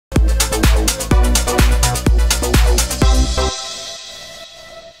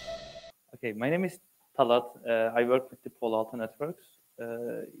Okay, my name is Talat. I work with the Palo Alto Networks.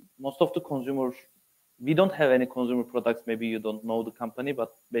 Most of the consumer, we don't have any consumer products. Maybe you don't know the company,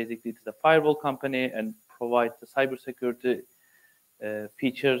 but basically it's a firewall company and provide the cybersecurity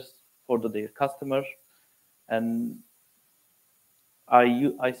features for their customer. And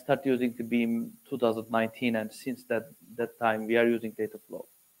I started using the Beam 2019, and since that time we are using Dataflow.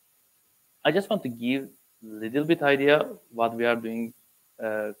 I just want to give a little bit idea what we are doing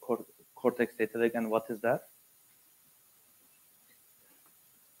Cortex Data Lake and what is that.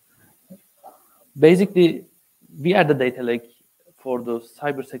 Basically, we are the data lake for the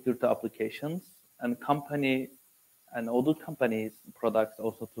cybersecurity applications and company and other companies products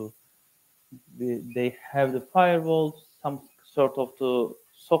also too. They have the firewalls, some sort of the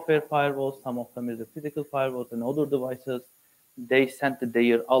software firewalls, some of them is the physical firewalls and other devices. They send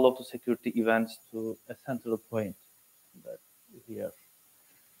all of the security events to a central point here.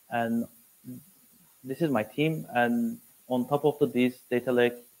 And this is my team. And on top of this data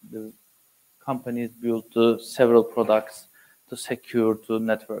lake, the companies built several products to secure to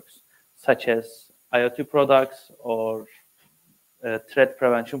networks, such as IoT products or threat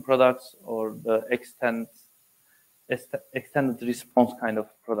prevention products or the extended response kind of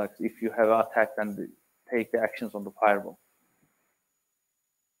products if you have attacked and take the actions on the firewall.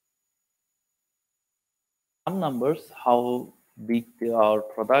 Some numbers, how big our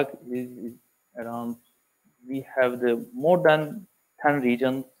product is around, we have the more than 10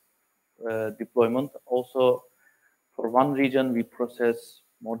 regions deployment. Also, for one region, we process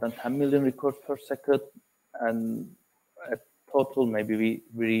more than 10 million records per second, and at total, maybe we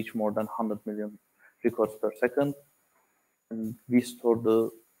reach more than 100 million records per second. And we store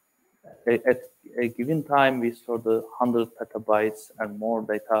at a given time, we store 100 petabytes and more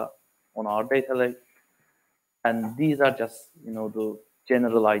data on our data lake. And these are just, the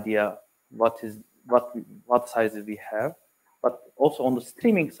general idea what sizes we have. But also on the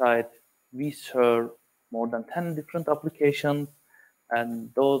streaming side, we serve more than 10 different applications,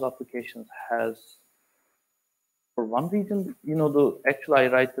 and those applications has, for one region, actually I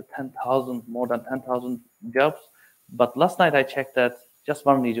write more than 10,000 jobs, but last night I checked that just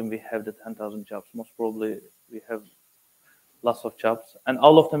one region we have the 10,000 jobs. Most probably we have lots of jobs, and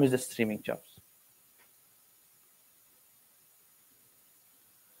all of them is the streaming jobs.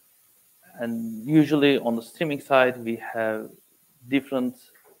 And usually on the streaming side, we have different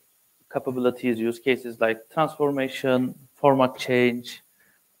capabilities, use cases like transformation, format change,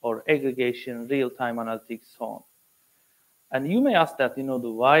 or aggregation, real-time analytics, so on. And you may ask that,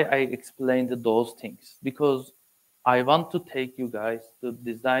 why I explained those things, because I want to take you guys to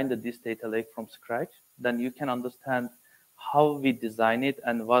design this data lake from scratch. Then you can understand how we design it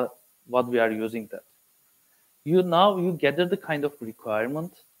and what we are using that. You gather the kind of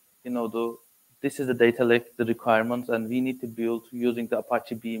requirement, this is the data lake, the requirements, and we need to build using the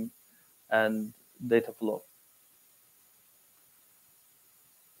Apache Beam and Dataflow.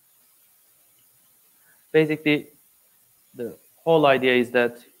 Basically, the whole idea is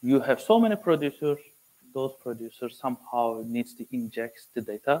that you have so many producers. Those producers somehow needs to inject the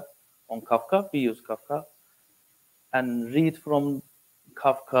data on Kafka. We use Kafka and read from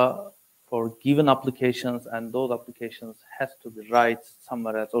Kafka for given applications, and those applications has to be write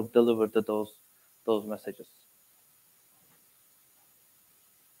somewhere else or deliver those messages.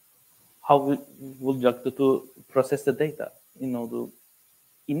 How will you like to process the data? The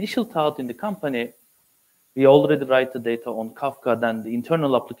initial thought in the company, we already write the data on Kafka, then the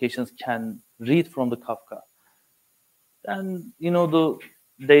internal applications can read from the Kafka. And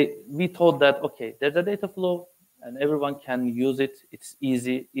we thought that, okay, there's a data flow and everyone can use it. It's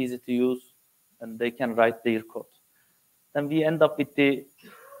easy to use, and they can write their code. Then we end up with the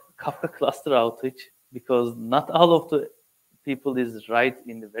Kafka cluster outage, because not all of the people is right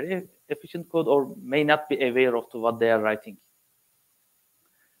in the very efficient code or may not be aware of what they are writing.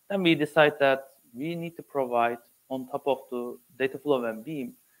 Then we decide that we need to provide, on top of the Dataflow and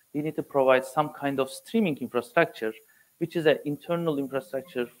Beam, we need to provide some kind of streaming infrastructure, which is an internal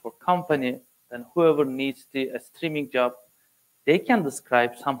infrastructure for company, and whoever needs a streaming job, they can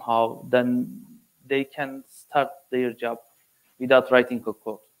describe somehow, then they can start their job without writing a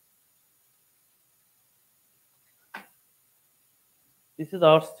code. This is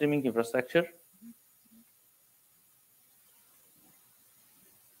our streaming infrastructure.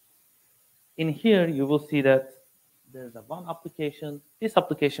 In here, you will see that there's one application. This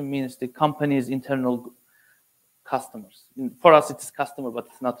application means the company's internal customers. For us, it's customer, but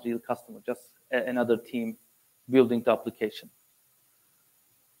it's not real customer, just another team building the application.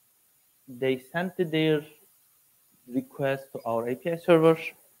 They sent their request to our API server,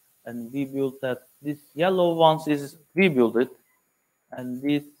 and we built that. This yellow ones is we built it, and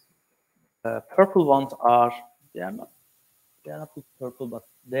these purple ones are they are not the purple, but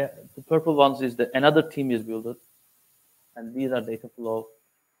the purple ones is the another team is built it, and these are data flow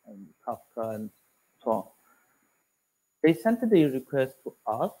and Kafka and so on. They sent the request to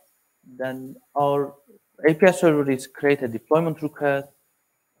us, then our API server is create a deployment request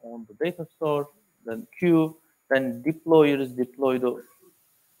on the data store, then queue, then deployer is deployer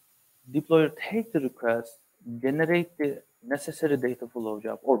take the request, generate the necessary data flow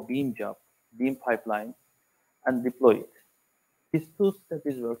job, beam pipeline, and deploy it. These two steps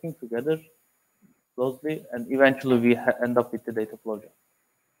is working together closely, and eventually we end up with the data flow job.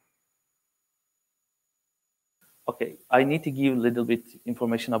 Okay, I need to give a little bit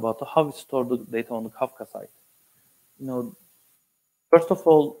information about how we store the data on the Kafka side. First of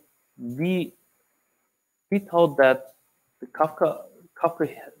all, we thought that the Kafka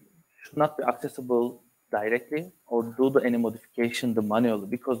should not be accessible directly or do any modification the manually,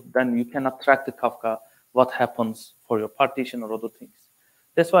 because then you cannot track the Kafka what happens for your partition or other things.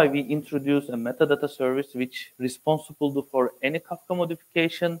 That's why we introduced a metadata service which responsible for any Kafka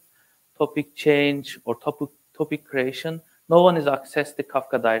modification, topic change, or topic creation. No one is access the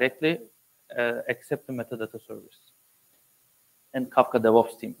Kafka directly except the metadata service and Kafka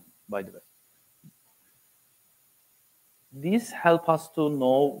DevOps team, by the way. These help us to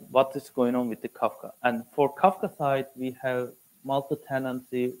know what is going on with the Kafka. And for Kafka side, we have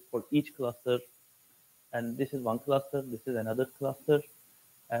multi-tenancy for each cluster. And this is one cluster, this is another cluster.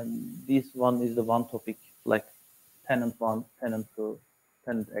 And this one is the one topic, like tenant one, tenant two,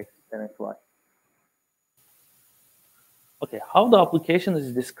 tenant X, tenant Y. Okay, how the application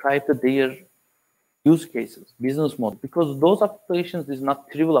is described their use cases, business model, because those applications is not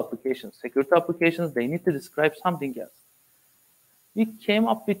trivial applications. Security applications, they need to describe something else. We came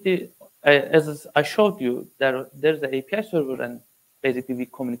up with as I showed you, there's an API server, and basically we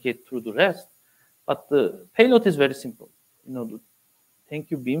communicate through the REST. But the payload is very simple. Thank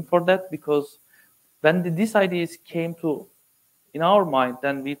you, Beam, for that, because when these ideas came to in our mind,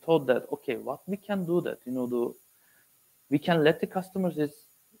 then we thought that, okay, what we can do that, we can let the customers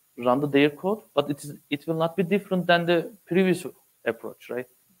run their code, but it will not be different than the previous approach, right?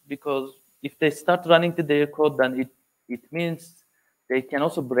 Because if they start running their code, then it means they can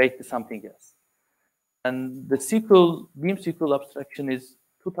also break something else. And the Beam SQL abstraction is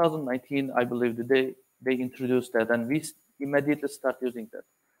 2019, I believe, they introduced that, and we immediately start using that.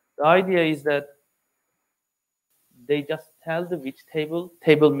 The idea is that they just tell the which table.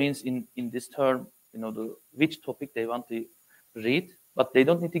 Table means in this term, which topic they want to read, but they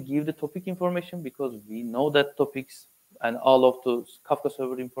don't need to give the topic information, because we know that topics and all of the Kafka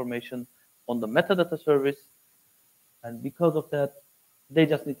server information on the metadata service. And because of that, they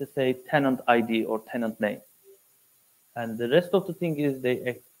just need to say tenant ID or tenant name. And the rest of the thing is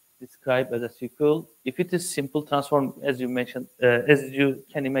they describe as a SQL. If it is simple transform, as you mentioned, as you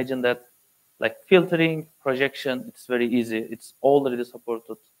can imagine that, like filtering, projection, it's very easy. It's already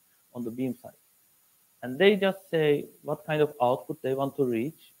supported on the Beam side. And they just say what kind of output they want to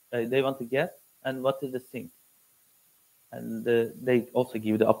reach, they want to get, and what is the sync. And they also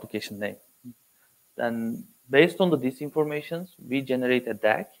give the application name. Then based on these informations, we generate a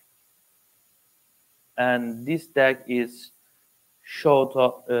DAG. And this DAG is showed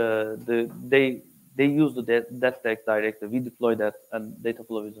they use that DAG directly. We deploy that, and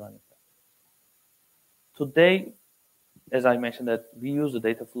Dataflow is running that. Today, as I mentioned, that we use the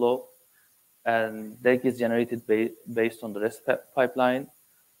Dataflow, and DAG is generated based on the REST pipeline,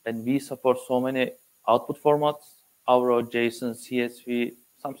 and we support so many output formats: Avro, JSON, CSV,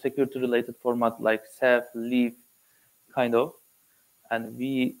 some security-related format like SEF, Leaf, kind of. And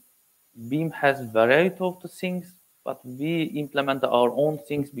Beam has variety of the things, but we implement our own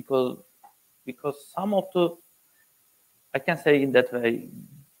things because some of the, I can say in that way,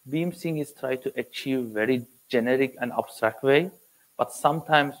 Beam thing is try to achieve very generic and abstract way, but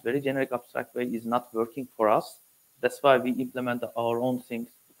sometimes very generic abstract way is not working for us. That's why we implement our own things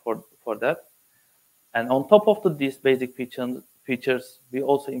for that. And on top of these basic features, we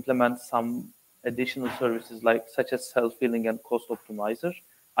also implement some additional services like such as self-healing and cost optimizer.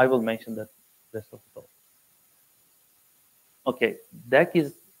 I will mention that rest of the talk. Okay,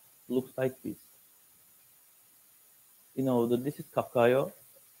 DAG looks like this. This is Kafka.io,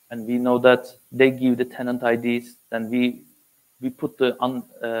 and we know that they give the tenant IDs. Then we put the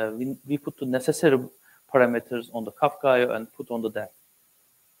we put the necessary parameters on the Kafka.io and put on the DAG.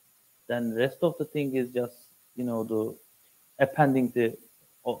 Then rest of the thing is just the appending the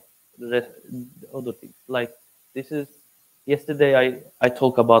rest, other things. Like this is Yesterday I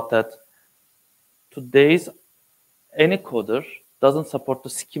talked about that. Today's any coder doesn't support the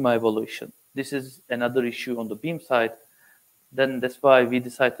schema evaluation. This is another issue on the Beam side. Then that's why we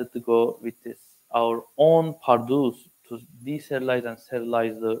decided to go with this our own Pardoos to deserialize and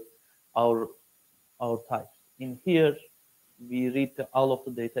serialize our our types. In here, we read all of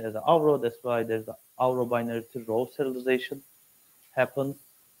the data as an Avro. That's why there's an Avro binary to row serialization happens.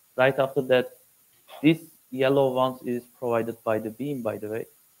 Right after that, this yellow ones is provided by the Beam, by the way,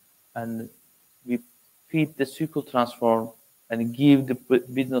 and we feed the SQL transform and give the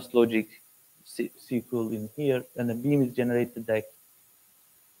business logic SQL in here, and the Beam is generated deck,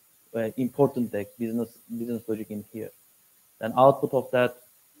 important deck, business logic in here. Then output of that,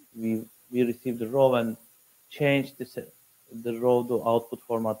 we receive the row and change the row to output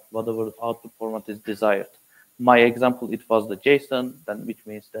format, whatever output format is desired. My example, it was the JSON, then which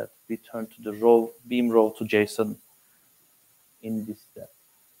means that we turn to the row, Beam row to JSON in this step.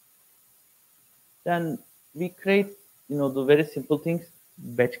 Then we create, the very simple things,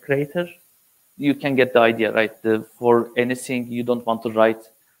 batch creator. You can get the idea, right? For anything, you don't want to write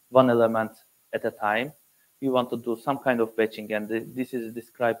one element at a time. You want to do some kind of batching, and this is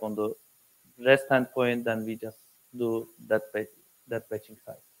described on the REST endpoint, and we just do that batching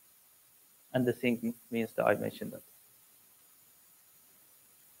side. And the thing means that I mentioned that.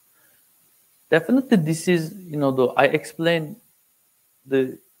 Definitely, this is, I explained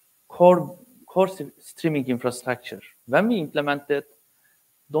the core streaming infrastructure. When we implemented,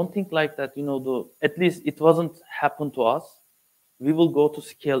 don't think like that, at least it wasn't happen to us. We will go to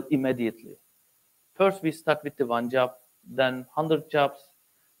scale immediately. First, we start with the one job, then 100 jobs,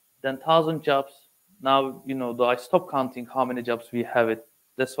 then 1,000 jobs. Now, though I stop counting how many jobs we have it.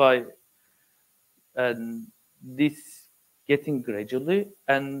 That's why this getting gradually.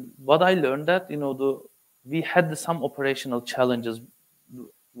 And what I learned that, we had some operational challenges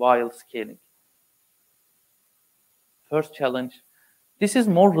while scaling. First challenge, this is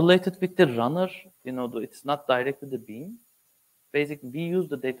more related with the runner, it's not directly the Beam. Basically, we use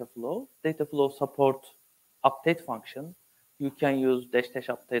the data flow. Data flow support update function. You can use dash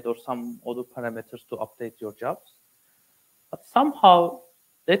update or some other parameters to update your jobs. But somehow,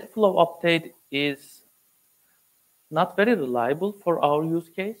 data flow update is not very reliable for our use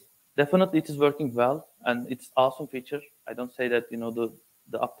case. Definitely, it is working well, and it's awesome feature. I don't say that the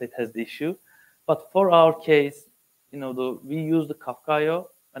update has the issue, but for our case, we use the Kafka.io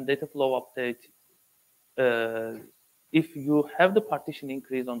and data flow update. If you have the partition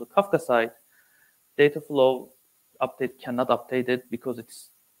increase on the Kafka side, data flow update cannot update it because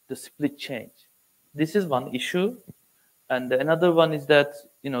it's the split change. This is one issue. And another one is that,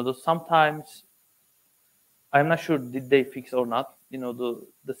 sometimes, I'm not sure did they fix or not,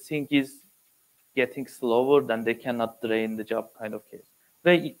 the sync is getting slower, then they cannot drain the job kind of case.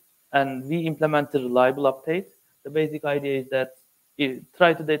 And we implement the reliable update. The basic idea is that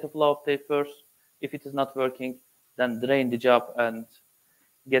try the data flow update first. If it is not working, then drain the job and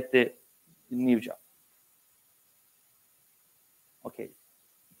get the new job. Okay,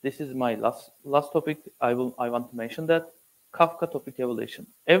 this is my last topic. I want to mention that Kafka topic evaluation.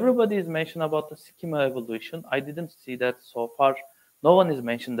 Everybody is mentioned about the schema evaluation. I didn't see that so far. No one is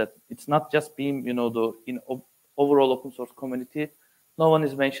mentioned that. It's not just Beam, in overall open source community. No one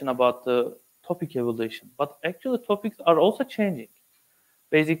is mentioned about the topic evaluation. But actually, topics are also changing.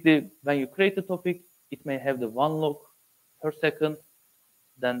 Basically, when you create a topic, it may have the 1 log per second.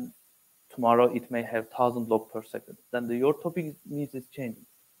 Then tomorrow it may have 1,000 log per second. Then your topic needs is changing.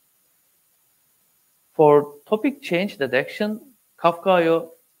 For topic change detection,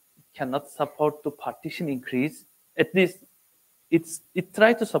 Kafka.io cannot support the partition increase. At least it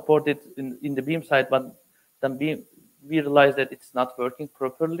tried to support it in the Beam side, but then we realized that it's not working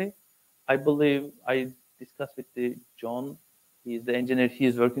properly. I believe I discussed with John. He's the engineer. He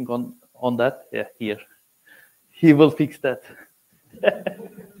is working on that. Yeah, here. He will fix that.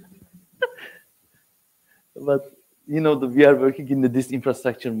 But we are working in this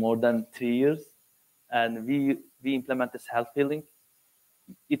infrastructure more than 3 years, and we implement the self-healing.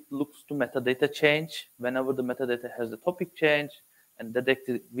 It looks to metadata change whenever the metadata has the topic change, and detect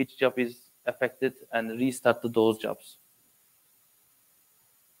which job is affected and restart those jobs.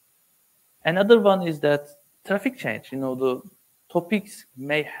 Another one is that traffic change. The topics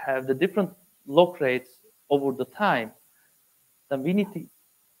may have the different log rates over the time. Then we need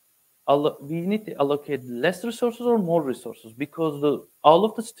to allocate less resources or more resources, because all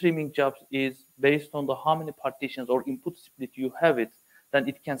of the streaming jobs is based on how many partitions or input split you have it, then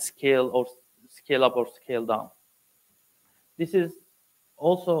it can scale up or scale down. This is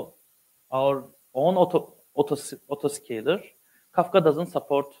also our own autoscaler. Kafka doesn't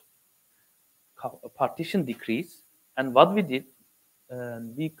support partition decrease. And what we did,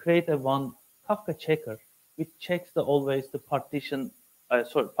 we create a one Kafka checker, which checks always the partitions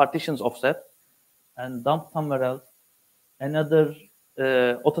offset and dump somewhere else. Another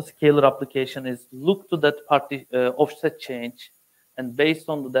autoscaler application is look to that offset change, and based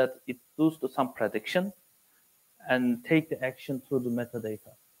on that, it does some prediction and take the action through the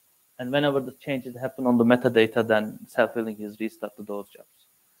metadata. And whenever the changes happen on the metadata, then self-healing is restart to those jobs.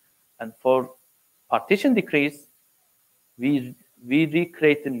 And for partition decrease, we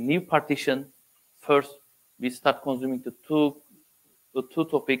recreate a new partition. First, we start consuming the two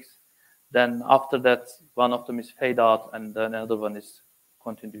topics. Then after that, one of them is fade out, and the another one is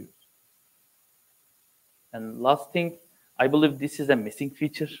continuous. And last thing, I believe this is a missing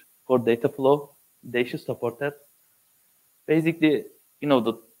feature for data flow. They should support that. Basically,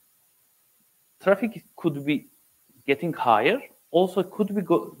 the traffic could be getting higher. Also, could be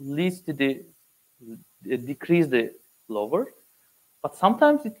leads to the decrease the lower, but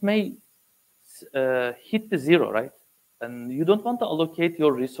sometimes it may hit the zero, right? And you don't want to allocate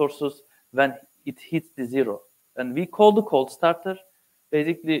your resources when it hits the zero. And we call the cold starter.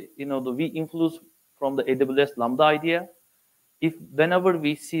 Basically, we influence from the AWS Lambda idea. If whenever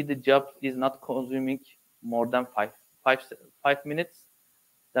we see the job is not consuming more than five minutes,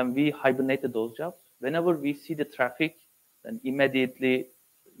 then we hibernated those jobs. Whenever we see the traffic, then immediately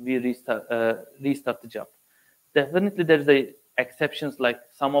we restart the job. Definitely, there's exceptions, like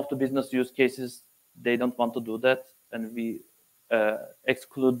some of the business use cases, they don't want to do that, and we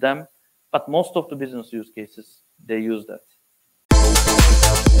exclude them. But most of the business use cases, they use that.